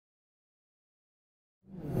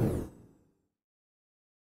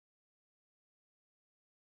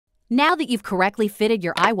Now that you've correctly fitted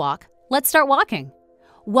your iWALK, let's start walking.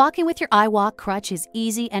 Walking with your iWALK crutch is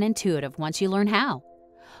easy and intuitive once you learn how.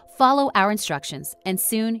 Follow our instructions, and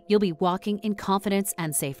soon you'll be walking in confidence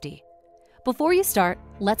and safety. Before you start,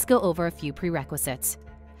 let's go over a few prerequisites.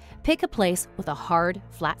 Pick a place with a hard,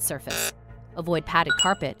 flat surface. Avoid padded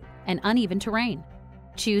carpet and uneven terrain.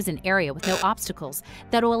 Choose an area with no obstacles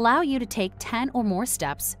that will allow you to take 10 or more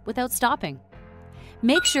steps without stopping.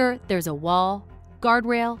 Make sure there's a wall,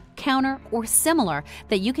 guardrail, counter, or similar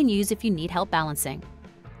that you can use if you need help balancing.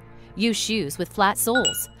 Use shoes with flat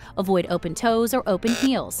soles. Avoid open toes or open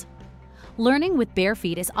heels. Learning with bare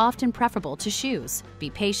feet is often preferable to shoes.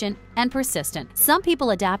 Be patient and persistent. Some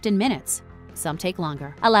people adapt in minutes. Some take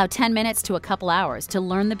longer. Allow 10 minutes to a couple hours to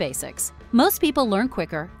learn the basics. Most people learn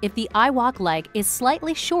quicker if the iWALK leg is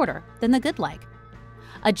slightly shorter than the good leg.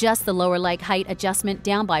 Adjust the lower leg height adjustment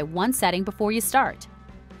down by 1 setting before you start.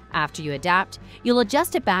 After you adapt, you'll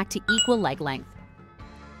adjust it back to equal leg length.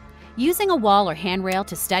 Using a wall or handrail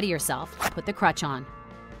to steady yourself, put the crutch on.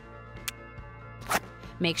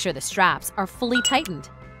 Make sure the straps are fully tightened.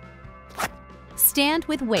 Stand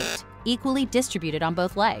with weight equally distributed on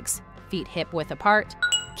both legs, feet hip-width apart.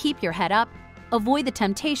 Keep your head up. Avoid the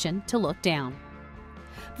temptation to look down.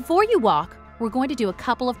 Before you walk, we're going to do a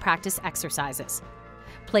couple of practice exercises.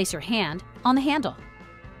 Place your hand on the handle.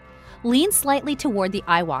 Lean slightly toward the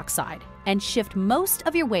iWALK side and shift most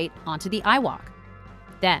of your weight onto the iWALK.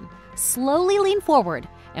 Then, slowly lean forward,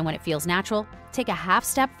 and when it feels natural, take a half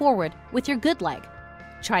step forward with your good leg.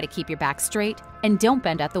 Try to keep your back straight and don't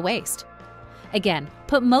bend at the waist. Again,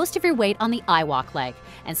 put most of your weight on the iWALK leg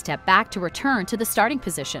and step back to return to the starting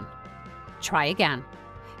position. Try again.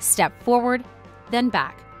 Step forward, then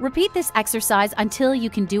back. Repeat this exercise until you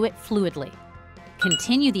can do it fluidly.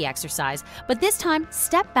 Continue the exercise, but this time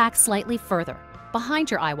step back slightly further,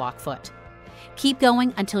 behind your iWALK foot. Keep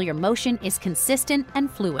going until your motion is consistent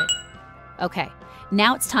and fluid. Okay,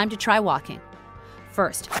 now it's time to try walking.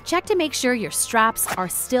 First, check to make sure your straps are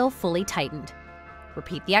still fully tightened.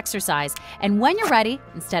 Repeat the exercise, and when you're ready,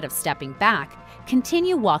 instead of stepping back,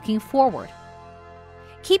 continue walking forward.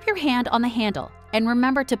 Keep your hand on the handle, and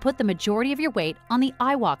remember to put the majority of your weight on the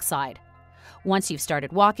iWALK side. Once you've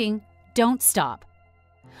started walking, don't stop.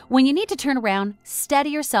 When you need to turn around, steady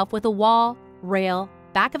yourself with a wall, rail,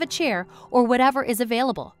 back of a chair, or whatever is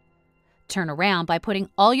available. Turn around by putting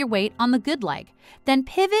all your weight on the good leg, then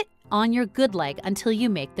pivot on your good leg until you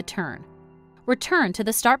make the turn. Return to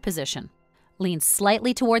the start position. Lean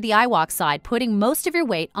slightly toward the iWALK side, putting most of your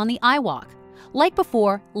weight on the iWALK. Like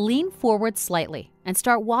before, lean forward slightly and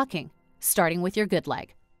start walking, starting with your good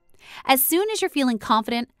leg. As soon as you're feeling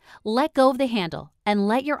confident, let go of the handle and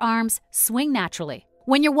let your arms swing naturally.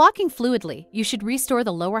 When you're walking fluidly, you should restore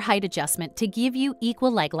the lower height adjustment to give you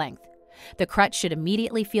equal leg length. The crutch should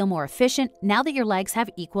immediately feel more efficient now that your legs have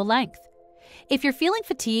equal length. If you're feeling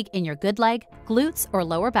fatigue in your good leg, glutes, or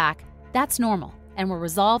lower back, that's normal and will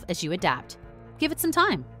resolve as you adapt. Give it some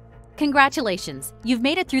time. Congratulations, you've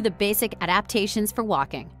made it through the basic adaptations for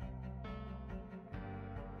walking.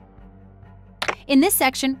 In this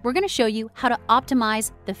section, we're going to show you how to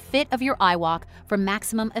optimize the fit of your iWALK for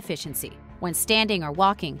maximum efficiency. When standing or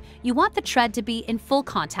walking, you want the tread to be in full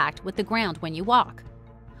contact with the ground when you walk.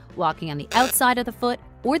 Walking on the outside of the foot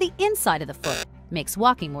or the inside of the foot makes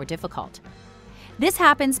walking more difficult. This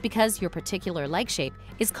happens because your particular leg shape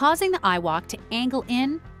is causing the iWALK to angle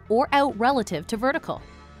in or out relative to vertical.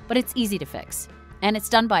 But it's easy to fix, and it's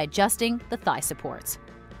done by adjusting the thigh supports.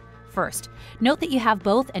 First, note that you have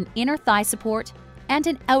both an inner thigh support and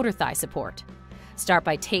an outer thigh support. Start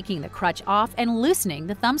by taking the crutch off and loosening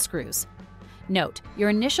the thumb screws. Note your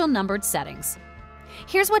initial numbered settings.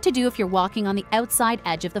 Here's what to do if you're walking on the outside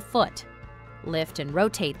edge of the foot. Lift and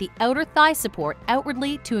rotate the outer thigh support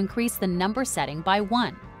outwardly to increase the number setting by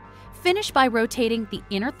 1. Finish by rotating the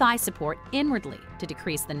inner thigh support inwardly to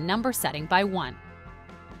decrease the number setting by 1.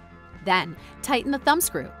 Then, tighten the thumb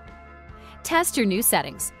screw. Test your new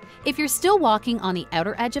settings. If you're still walking on the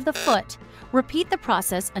outer edge of the foot, repeat the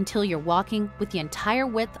process until you're walking with the entire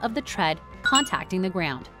width of the tread contacting the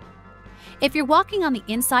ground. If you're walking on the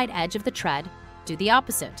inside edge of the tread, do the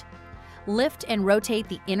opposite. Lift and rotate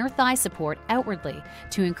the inner thigh support outwardly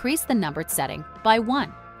to increase the numbered setting by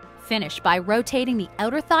 1. Finish by rotating the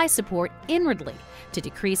outer thigh support inwardly to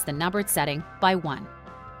decrease the numbered setting by 1.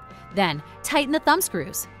 Then, tighten the thumb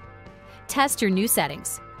screws. Test your new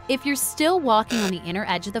settings. If you're still walking on the inner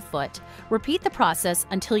edge of the foot, repeat the process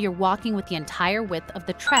until you're walking with the entire width of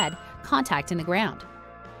the tread contacting the ground.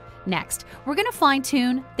 Next, we're going to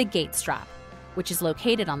fine-tune the gait strap, which is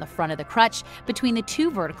located on the front of the crutch between the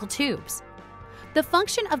two vertical tubes. The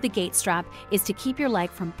function of the gait strap is to keep your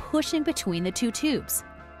leg from pushing between the two tubes.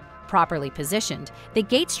 Properly positioned, the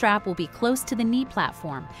gait strap will be close to the knee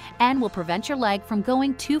platform and will prevent your leg from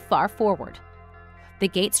going too far forward. The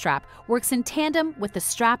gait strap works in tandem with the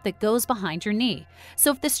strap that goes behind your knee,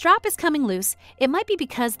 so if the strap is coming loose, it might be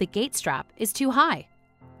because the gait strap is too high.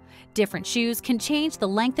 Different shoes can change the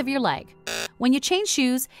length of your leg. When you change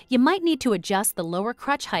shoes, you might need to adjust the lower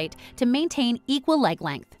crutch height to maintain equal leg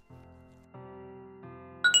length.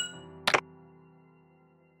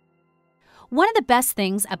 One of the best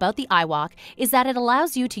things about the iWALK is that it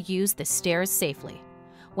allows you to use the stairs safely.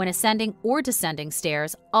 When ascending or descending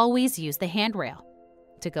stairs, always use the handrail.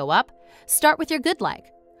 To go up, start with your good leg.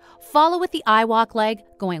 Follow with the iWALK leg,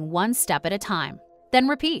 going one step at a time. Then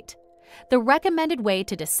repeat. The recommended way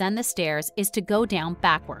to descend the stairs is to go down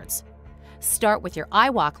backwards. Start with your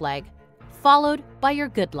iWALK leg, followed by your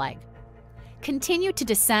good leg. Continue to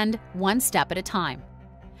descend one step at a time.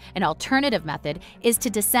 An alternative method is to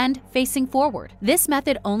descend facing forward. This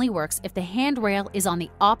method only works if the handrail is on the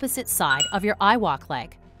opposite side of your iWALK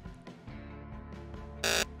leg.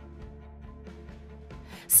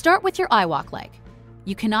 Start with your iWALK leg.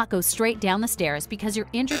 You cannot go straight down the stairs because your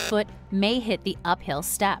injured foot may hit the uphill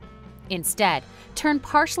step. Instead, turn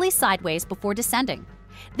partially sideways before descending.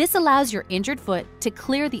 This allows your injured foot to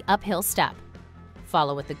clear the uphill step.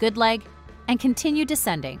 Follow with the good leg and continue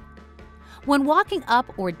descending. When walking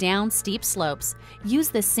up or down steep slopes, use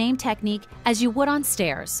the same technique as you would on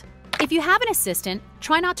stairs. If you have an assistant,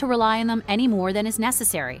 try not to rely on them any more than is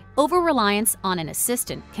necessary. Over-reliance on an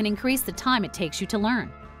assistant can increase the time it takes you to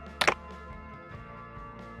learn.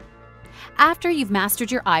 After you've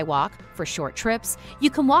mastered your iWALK, for short trips, you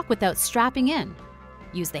can walk without strapping in.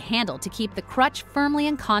 Use the handle to keep the crutch firmly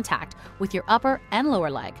in contact with your upper and lower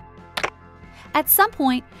leg. At some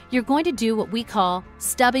point, you're going to do what we call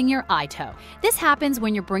stubbing your iToe. This happens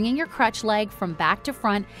when you're bringing your crutch leg from back to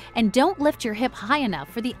front and don't lift your hip high enough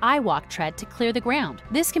for the iWALK tread to clear the ground.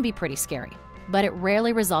 This can be pretty scary, but it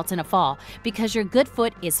rarely results in a fall because your good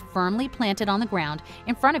foot is firmly planted on the ground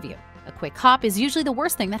in front of you. A quick hop is usually the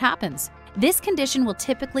worst thing that happens. This condition will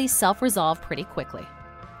typically self-resolve pretty quickly.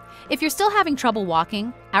 If you're still having trouble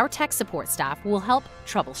walking, our tech support staff will help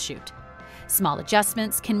troubleshoot. Small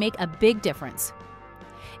adjustments can make a big difference.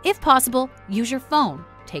 If possible, use your phone.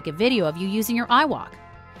 Take a video of you using your iWALK.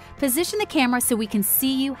 Position the camera so we can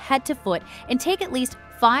see you head to foot and take at least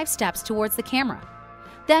 5 steps towards the camera.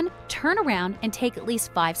 Then turn around and take at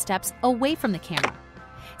least 5 steps away from the camera.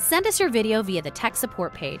 Send us your video via the tech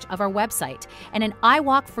support page of our website, and an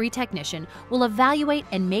iWALK free technician will evaluate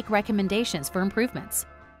and make recommendations for improvements.